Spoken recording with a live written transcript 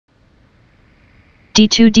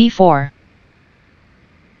d2 d4.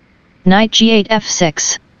 Knight g8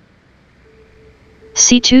 f6.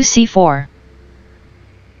 c2 c4.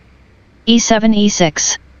 e7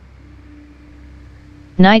 e6.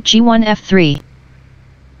 Knight g1 f3.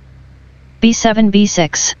 b7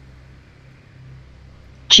 b6.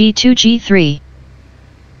 g2 g3.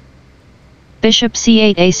 Bishop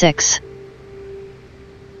c8 a6.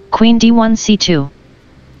 Queen d1 c2.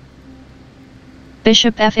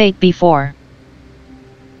 Bishop f8 b4.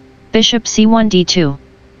 Bishop c1 d2.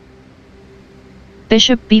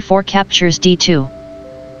 Bishop b4 captures d2.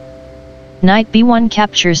 Knight b1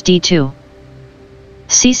 captures d2.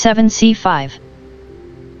 c7 c5.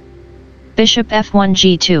 Bishop f1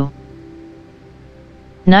 g2.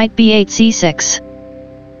 Knight b8 c6.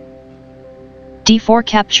 d4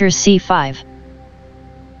 captures c5.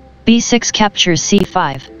 b6 captures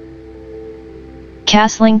c5.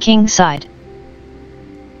 Castling king side.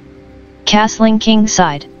 Castling king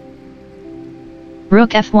side.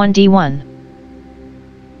 Rook f1 d1.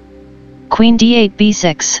 Queen d8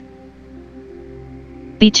 b6.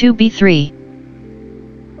 b2 b3.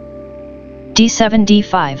 d7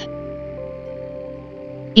 d5.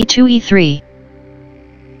 e2 e3.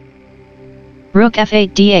 Rook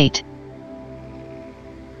f8 d8.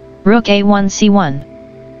 Rook a1 c1.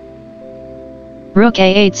 Rook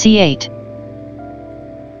a8 c8.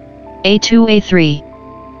 a2 a3.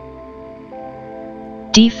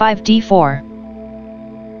 d5 d4.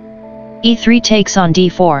 e3 takes on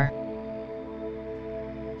d4.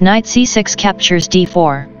 Knight c6 captures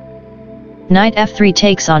d4. Knight f3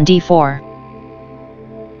 takes on d4.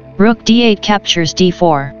 Rook d8 captures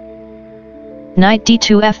d4. Knight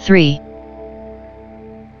d2 f3.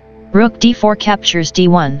 Rook d4 captures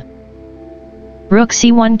d1. Rook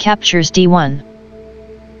c1 captures d1.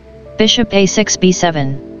 Bishop a6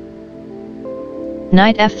 b7.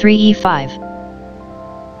 Knight f3 e5.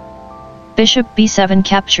 Bishop b7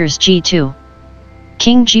 captures g2.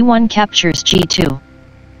 King g1 captures g2.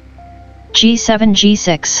 g7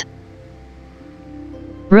 g6.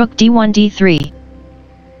 Rook d1 d3.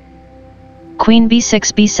 Queen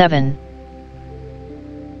b6 b7.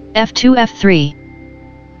 f2 f3.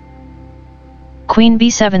 Queen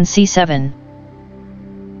b7 c7.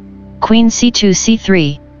 Queen c2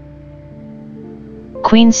 c3.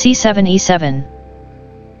 Queen c7 e7.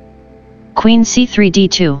 Queen c3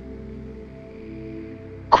 d2.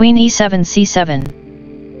 Queen e7 c7.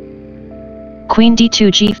 Queen d2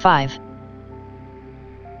 g5.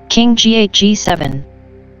 King g8 g7.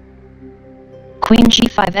 Queen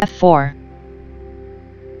g5 f4.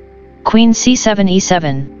 Queen c7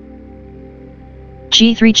 e7.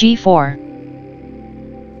 g3 g4.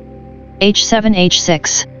 h7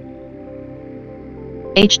 h6.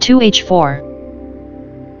 h2 h4.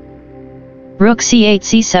 Rook c8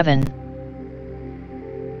 c7.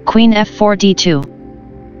 Queen f4 d2.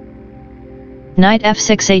 Knight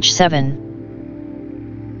f6 h7.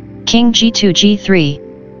 King g2 g3.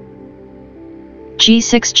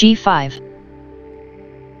 g6 g5.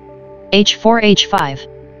 h4 h5.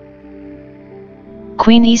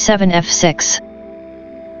 Queen e7 f6.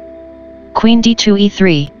 Queen d2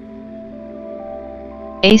 e3.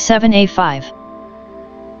 a7 a5.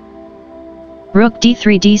 Rook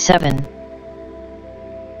d3 d7.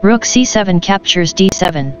 Rook c7 captures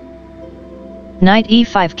d7. Knight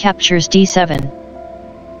e5 captures d7.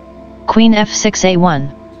 Queen f6 a1.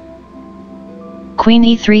 Queen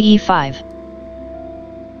e3 e5.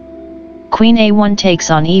 Queen a1 takes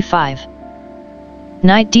on e5.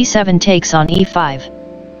 Knight d7 takes on e5.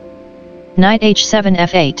 Knight h7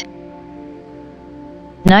 f8.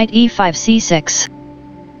 Knight e5 c6.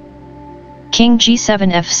 King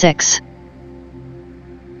g7 f6.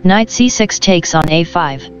 Knight c6 takes on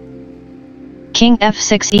a5. King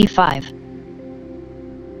f6 e5.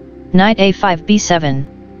 Knight a5 b7.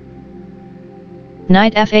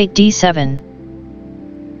 Knight f8 d7.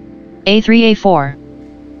 a3 a4.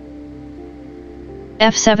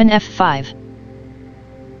 f7 f5.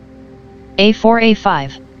 a4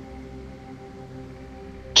 a5.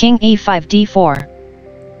 King e5 d4.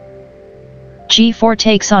 g4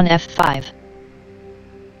 takes on f5.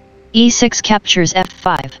 e6 captures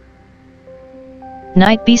f5.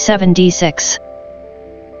 Knight b7 d6.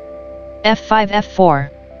 f5 f4.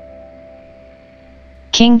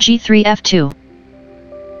 King g3 f2.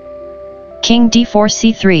 King d4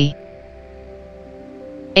 c3.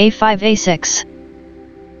 a5 a6.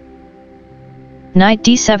 Knight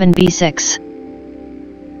d7 b6.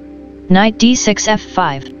 Knight d6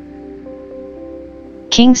 f5.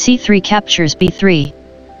 King c3 captures b3.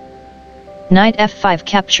 Knight f5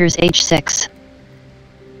 captures h6.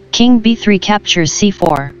 King b3 captures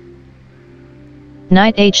c4.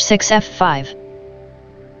 Knight h6 f5.